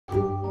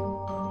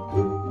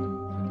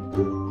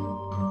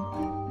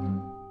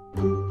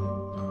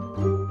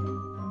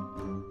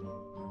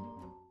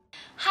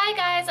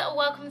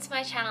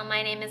my channel.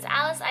 My name is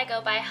Alice. I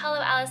go by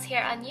HulloAlice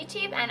here on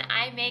YouTube and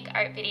I make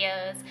art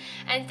videos.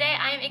 And today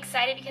I'm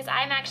excited because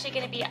I'm actually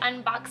going to be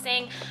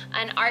unboxing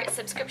an art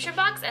subscription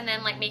box and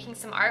then like making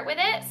some art with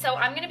it. So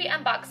I'm going to be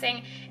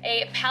unboxing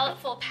a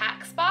Paletteful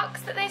packs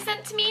box that they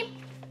sent to me.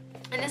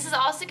 And this is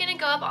also going to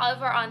go up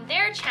over on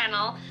their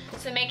channel,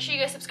 so make sure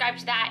you go subscribe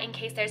to that in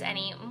case there's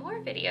any more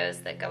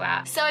videos that go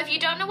out. So if you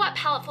don't know what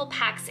Paletteful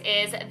packs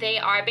is, they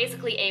are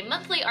basically a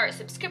monthly art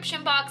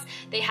subscription box.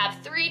 They have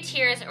 3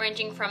 tiers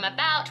ranging from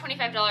about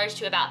 $25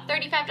 to about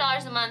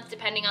 $35 a month,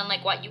 depending on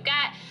like what you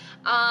get.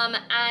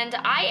 And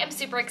I am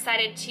super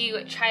excited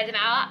to try them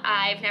out.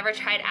 I've never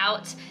tried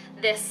out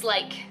this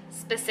like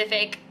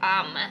specific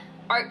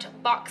art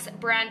box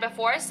brand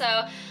before, so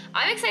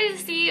I'm excited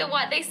to see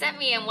what they sent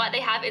me and what they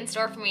have in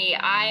store for me.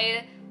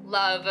 I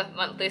love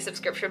monthly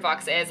subscription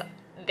boxes.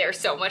 They're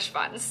so much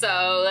fun.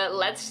 So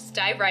let's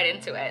dive right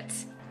into it.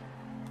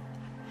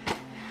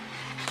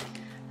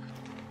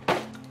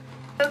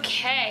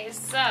 Okay,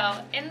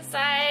 so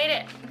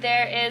inside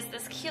there is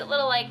this cute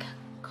little like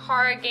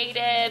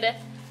corrugated,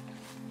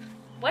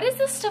 what is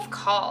this stuff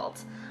called?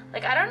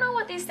 Like, I don't know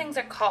what these things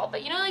are called,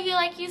 but you know, you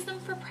like use them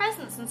for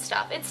presents and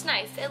stuff. It's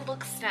nice, it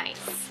looks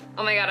nice.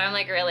 Oh my god, I'm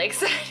like really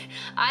excited.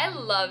 I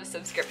love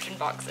subscription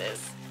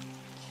boxes.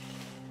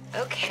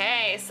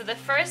 Okay, so the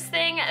first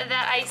thing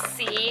that I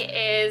see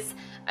is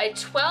a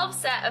 12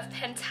 set of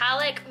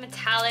Pentalic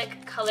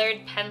metallic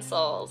colored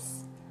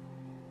pencils.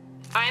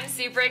 I'm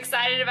super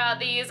excited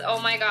about these.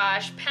 Oh my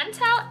gosh.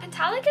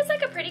 Pentalic is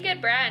like a pretty good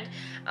brand.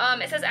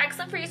 It says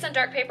excellent for use on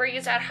dark paper,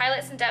 used to add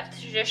highlights and depth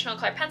to traditional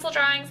colored pencil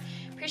drawings.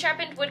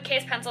 Pre-sharpened wood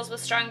case pencils with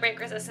strong break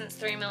resistance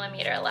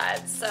 3mm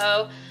lead.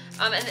 So,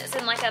 and it's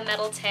in like a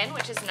metal tin,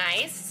 which is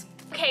nice.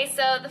 Okay,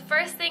 so the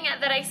first thing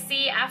that I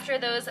see after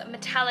those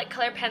metallic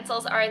color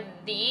pencils are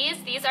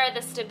these. These are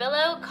the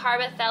Stabilo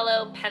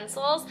Carbothello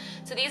pencils.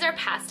 So these are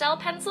pastel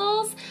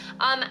pencils.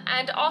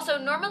 And also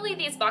normally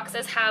these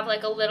boxes have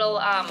like a little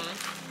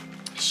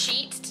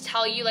sheet to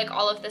tell you like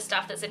all of the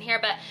stuff that's in here,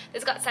 but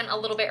this got sent a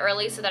little bit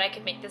early so that I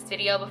could make this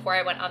video before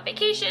I went on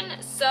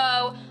vacation.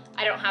 So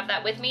I don't have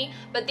that with me,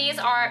 but these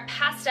are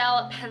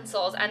pastel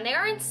pencils and they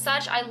are in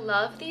such, I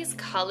love these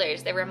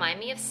colors. They remind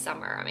me of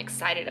summer. I'm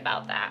excited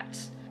about that.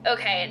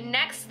 Okay,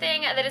 next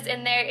thing that is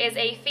in there is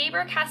a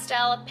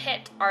Faber-Castell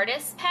Pitt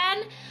Artist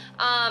Pen.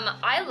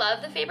 I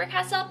love the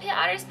Faber-Castell Pitt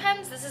Artist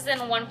Pens. This is in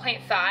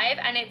 1.5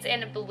 and it's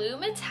in blue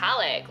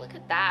metallic. Look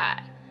at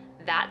that.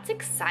 That's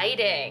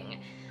exciting.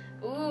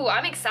 Ooh,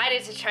 I'm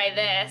excited to try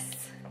this.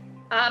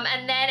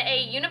 And then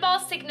a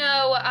Uniball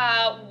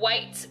Signo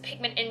white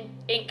pigment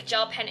ink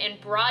gel pen in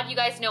broad. You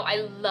guys know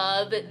I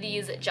love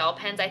these gel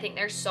pens. I think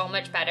they're so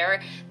much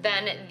better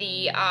than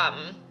the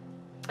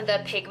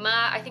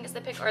Pigma, I think it's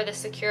the Pigma or the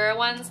Sakura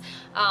ones.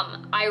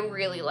 I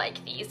really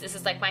like these. This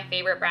is like my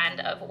favorite brand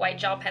of white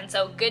gel pen,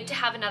 so good to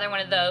have another one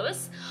of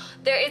those.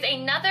 There is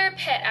another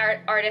Pitt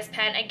Artist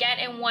Pen, again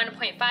in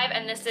 1.5,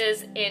 and this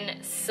is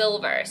in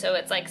silver, so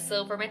it's like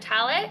silver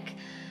metallic.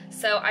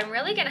 So I'm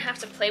really gonna have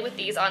to play with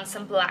these on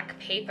some black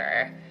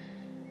paper.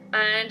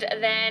 And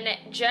then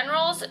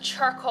General's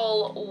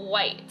Charcoal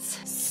White.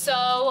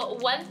 So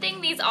one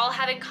thing these all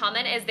have in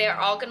common is they're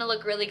all gonna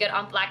look really good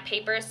on black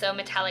paper. So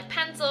metallic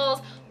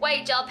pencils,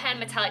 white gel pen,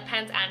 metallic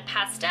pens, and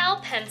pastel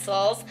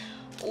pencils,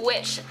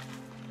 which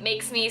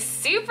makes me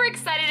super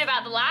excited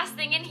about the last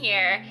thing in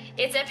here.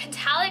 It's a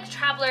Pentalic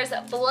Traveler's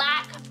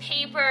black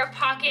paper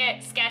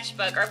pocket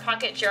sketchbook or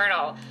pocket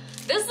journal.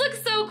 This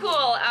looks so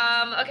cool.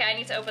 Okay, I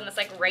need to open this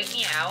like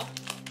right now.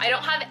 I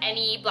don't have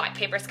any black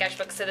paper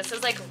sketchbooks, so this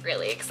is like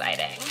really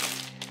exciting.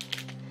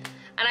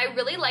 And I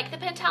really like the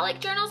Pentalic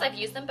journals. I've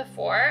used them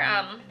before.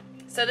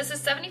 So this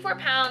is 74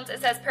 pounds. It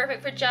says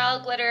perfect for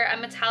gel, glitter,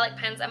 and metallic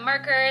pens and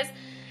markers.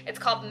 It's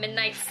called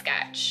Midnight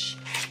Sketch.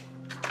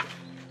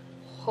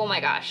 Oh my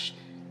gosh.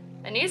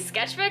 A new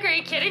sketchbook? Are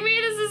you kidding me?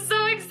 This is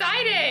so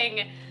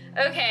exciting.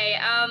 Okay,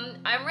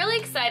 I'm really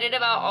excited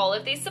about all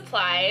of these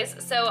supplies,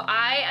 so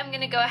I am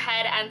gonna go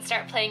ahead and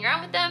start playing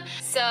around with them.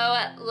 So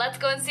let's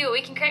go and see what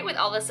we can create with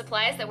all the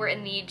supplies that were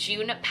in the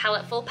June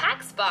Paletteful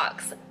packs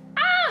box.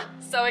 Ah,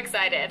 so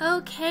excited.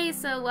 Okay,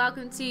 so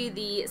welcome to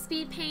the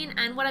speed paint,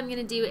 and what I'm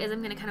gonna do is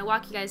I'm gonna kind of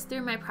walk you guys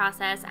through my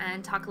process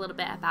and talk a little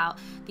bit about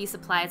these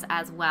supplies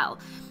as well.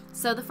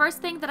 So the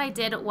first thing that I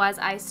did was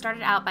I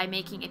started out by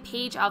making a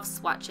page of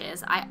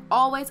swatches. I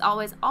always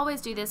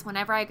do this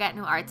whenever I get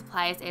new art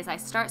supplies, is I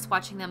start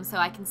swatching them so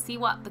I can see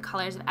what the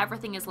colors of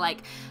everything is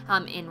like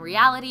in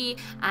reality,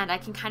 and I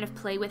can kind of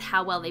play with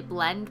how well they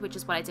blend, which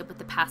is what I did with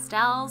the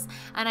pastels.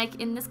 And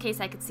in this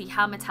case I could see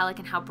how metallic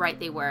and how bright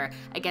they were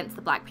against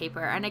the black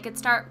paper, and I could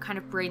start kind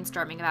of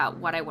brainstorming about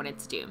what I wanted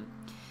to do.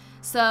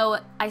 So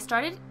I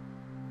started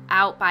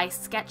out by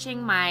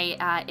sketching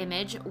my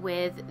image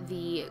with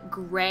the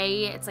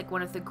gray, it's like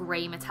one of the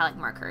gray metallic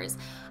markers.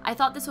 I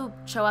thought this would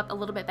show up a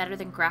little bit better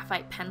than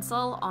graphite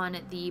pencil on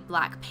the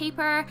black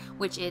paper,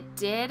 which it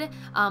did,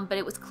 but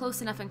it was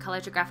close enough in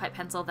color to graphite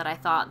pencil that I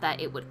thought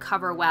that it would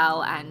cover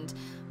well and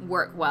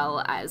work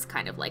well as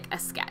kind of like a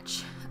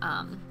sketch.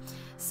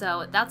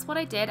 So that's what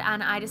I did,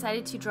 and I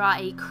decided to draw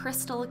a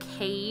crystal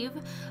cave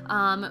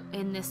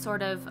in this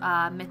sort of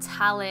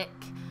metallic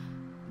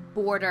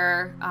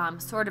border,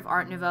 sort of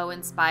Art Nouveau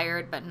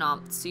inspired, but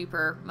not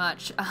super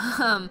much,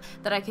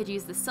 that I could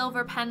use the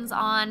silver pens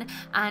on.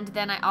 And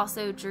then I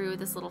also drew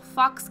this little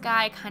fox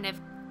guy, kind of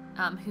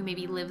who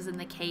maybe lives in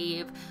the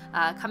cave,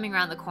 coming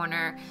around the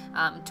corner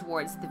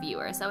towards the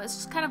viewer. So it's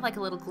just kind of like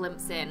a little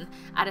glimpse in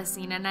at a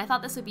scene, and I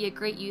thought this would be a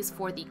great use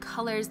for the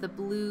colors, the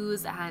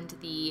blues and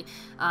the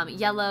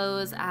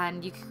yellows,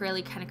 and you could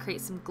really kind of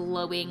create some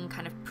glowing,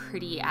 kind of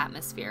pretty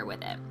atmosphere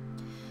with it.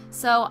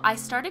 So I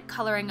started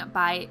coloring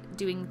by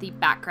doing the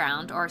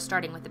background, or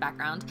starting with the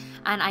background,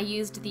 and I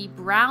used the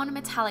brown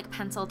metallic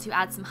pencil to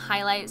add some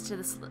highlights to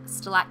the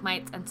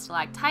stalagmites and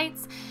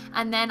stalactites,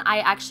 and then I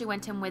actually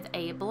went in with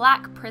a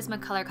black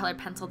Prismacolor colored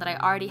pencil that I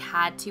already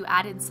had to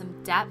add in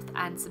some depth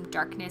and some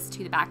darkness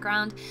to the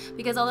background,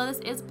 because although this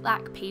is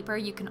black paper,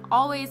 you can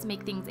always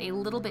make things a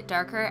little bit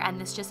darker, and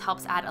this just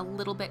helps add a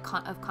little bit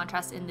of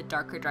contrast in the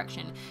darker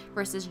direction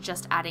versus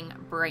just adding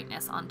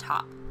brightness on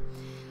top.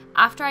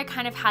 After I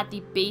kind of had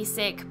the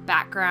basic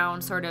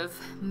background sort of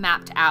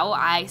mapped out,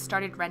 I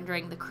started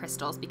rendering the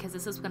crystals, because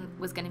this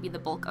was going to be the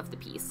bulk of the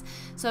piece.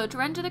 So to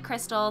render the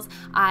crystals,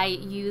 I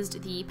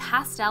used the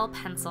pastel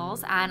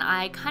pencils, and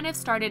I kind of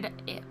started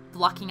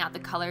blocking out the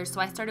colors.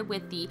 So I started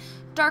with the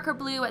darker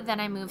blue,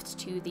 then I moved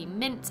to the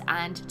mint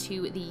and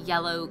to the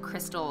yellow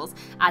crystals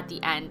at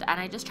the end, and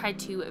I just tried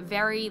to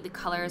vary the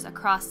colors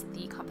across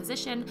the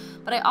composition,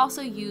 but I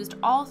also used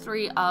all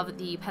three of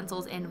the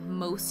pencils in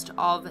most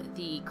of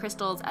the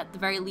crystals. At the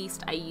very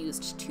least, I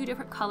used 2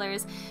 different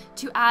colors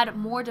to add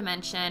more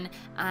dimension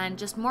and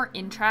just more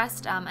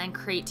interest and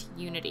create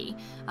unity.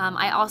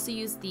 I also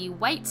used the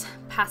white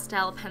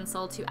pastel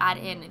pencil to add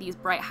in these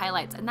bright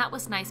highlights, and that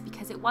was nice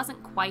because it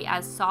wasn't quite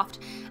as soft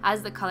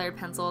as the colored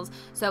pencils,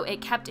 so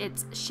it kept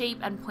its shape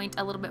and point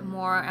a little bit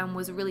more and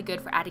was really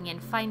good for adding in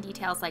fine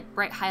details like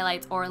bright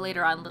highlights or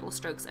later on little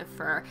strokes of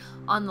fur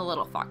on the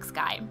little fox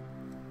guy.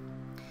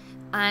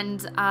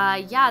 And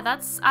yeah,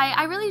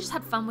 I really just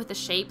had fun with the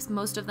shapes.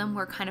 Most of them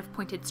were kind of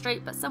pointed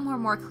straight, but some were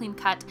more clean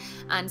cut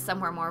and some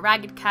were more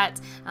ragged cut,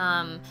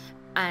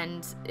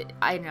 and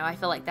I don't know, I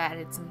feel like that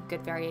added some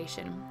good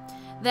variation.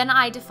 Then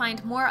I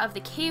defined more of the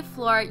cave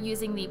floor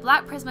using the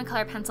black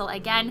Prismacolor pencil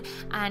again,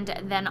 and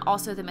then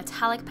also the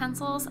metallic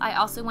pencils. I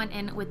also went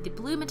in with the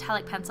blue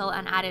metallic pencil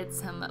and added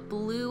some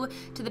blue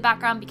to the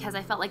background because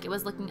I felt like it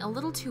was looking a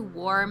little too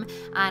warm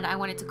and I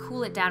wanted to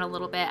cool it down a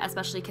little bit,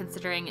 especially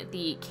considering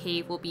the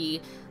cave will be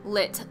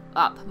lit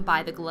up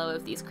by the glow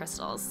of these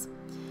crystals.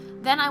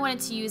 Then I wanted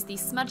to use the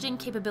smudging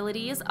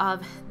capabilities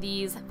of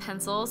these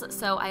pencils,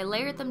 so I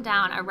layered them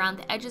down around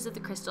the edges of the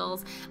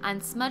crystals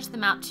and smudged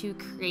them out to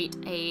create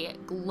a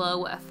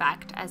glow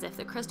effect, as if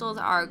the crystals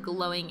are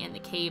glowing in the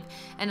cave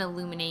and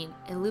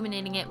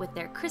illuminating it with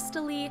their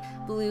crystally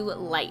blue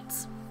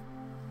light.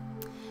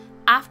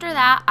 After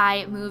that,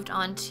 I moved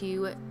on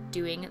to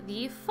doing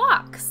the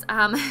fox.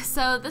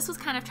 So this was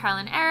kind of trial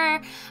and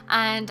error,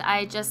 and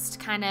I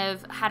just kind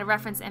of had a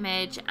reference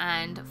image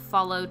and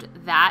followed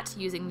that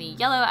using the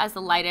yellow as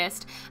the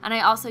lightest, and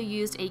I also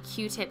used a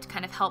Q-tip to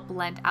kind of help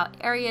blend out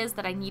areas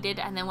that I needed,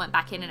 and then went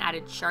back in and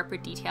added sharper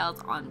details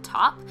on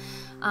top.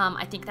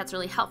 I think that's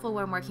really helpful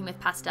when working with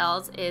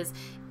pastels, is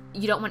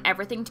you don't want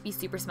everything to be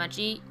super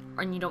smudgy,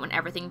 and you don't want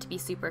everything to be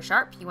super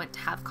sharp. You want to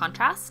have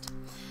contrast.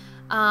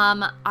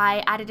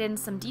 I added in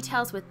some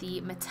details with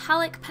the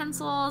metallic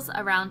pencils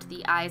around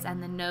the eyes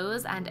and the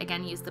nose, and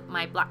again used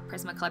my black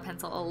Prismacolor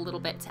pencil a little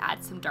bit to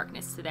add some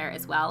darkness to there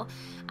as well.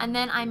 And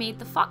then I made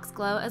the fox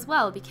glow as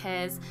well,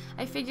 because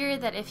I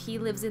figured that if he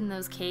lives in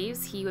those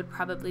caves, he would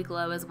probably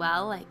glow as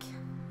well. Like,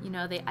 you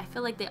know, I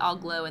feel like they all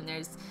glow, and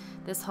there's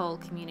this whole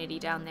community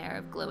down there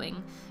of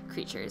glowing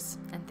creatures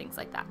and things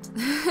like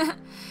that.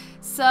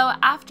 So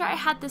after I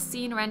had the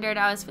scene rendered,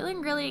 I was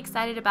feeling really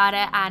excited about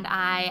it, and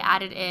I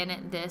added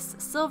in this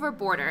silver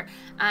border.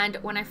 And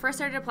when I first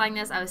started applying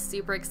this, I was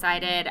super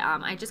excited.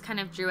 I just kind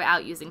of drew it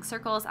out using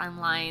circles and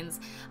lines,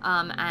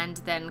 and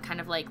then kind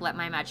of like let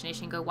my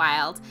imagination go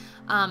wild.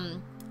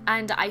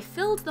 And I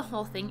filled the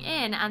whole thing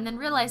in, and then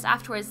realized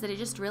afterwards that it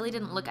just really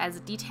didn't look as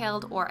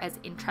detailed or as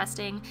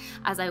interesting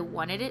as I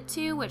wanted it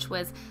to, which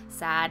was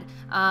sad.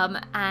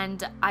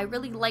 And I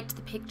really liked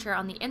the picture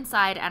on the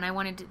inside, and I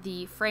wanted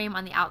the frame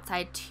on the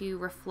outside to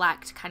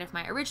reflect kind of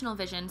my original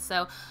vision.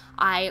 So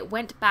I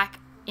went back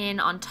in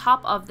on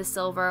top of the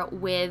silver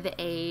with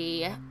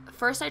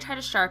first I tried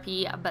a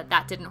Sharpie, but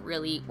that didn't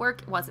really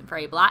work. It wasn't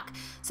very black.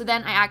 So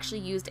then I actually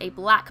used a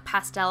black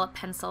pastel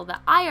pencil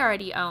that I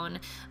already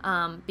own,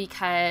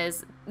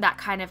 because that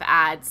kind of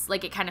adds,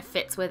 like, it kind of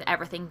fits with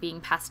everything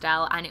being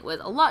pastel, and it was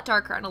a lot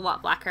darker and a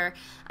lot blacker,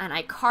 and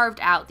I carved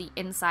out the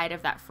inside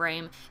of that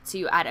frame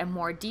to add a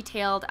more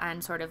detailed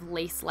and sort of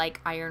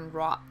lace-like iron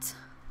wrought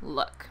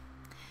look.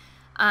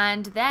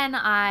 And then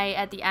I,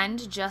 at the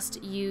end,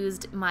 just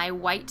used my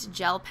white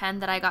gel pen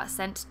that I got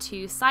sent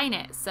to sign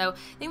it. So I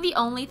think the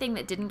only thing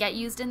that didn't get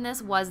used in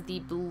this was the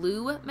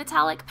blue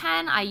metallic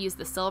pen. I used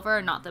the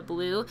silver, not the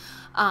blue.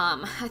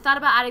 I thought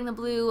about adding the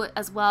blue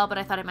as well, but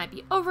I thought it might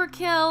be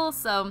overkill,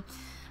 so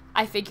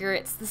I figure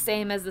it's the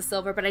same as the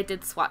silver, but I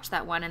did swatch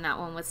that one, and that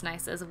one was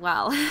nice as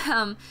well.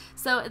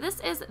 So this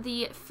is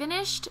the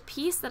finished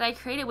piece that I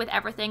created with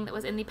everything that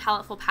was in the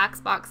Paletteful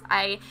Packs box.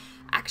 I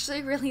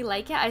actually really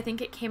like it. I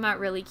think it came out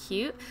really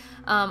cute.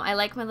 I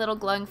like my little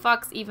glowing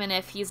fox, even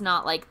if he's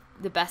not like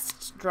the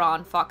best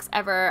drawn fox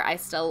ever. I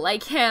still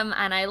like him,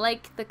 and I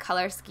like the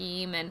color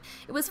scheme, and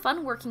it was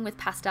fun working with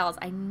pastels.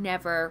 I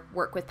never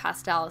work with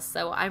pastels,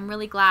 so I'm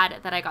really glad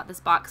that I got this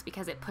box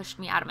because it pushed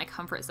me out of my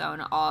comfort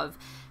zone of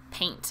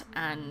paint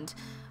and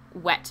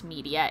wet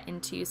media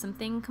into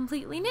something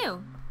completely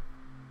new.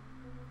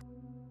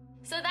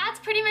 So that's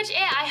pretty much it.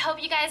 I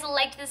hope you guys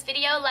liked this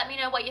video. Let me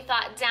know what you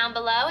thought down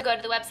below. Go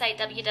to the website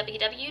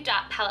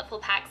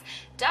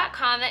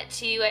www.palettefulpacks.com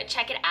to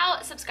check it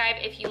out. Subscribe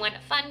if you want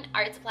fun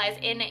art supplies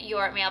in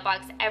your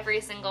mailbox every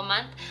single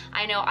month.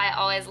 I know I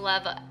always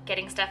love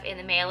getting stuff in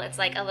the mail. It's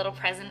like a little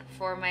present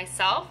for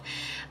myself.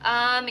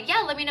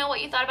 Yeah, let me know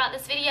what you thought about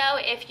this video.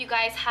 If you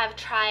guys have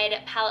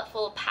tried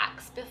Paletteful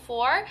Packs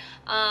before,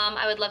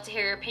 I would love to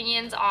hear your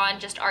opinions on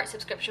just art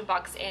subscription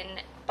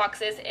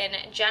boxes in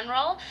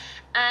general.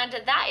 And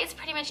that is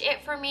pretty much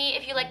it for me.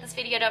 If you like this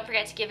video, don't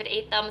forget to give it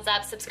a thumbs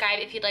up, subscribe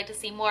if you'd like to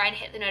see more, and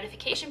hit the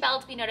notification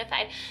bell to be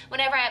notified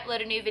whenever I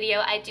upload a new video.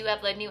 I do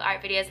upload new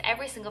art videos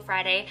every single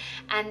Friday,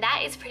 and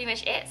that is pretty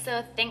much it.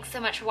 So thanks so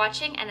much for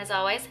watching, and as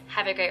always,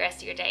 have a great rest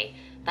of your day.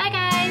 Bye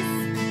guys!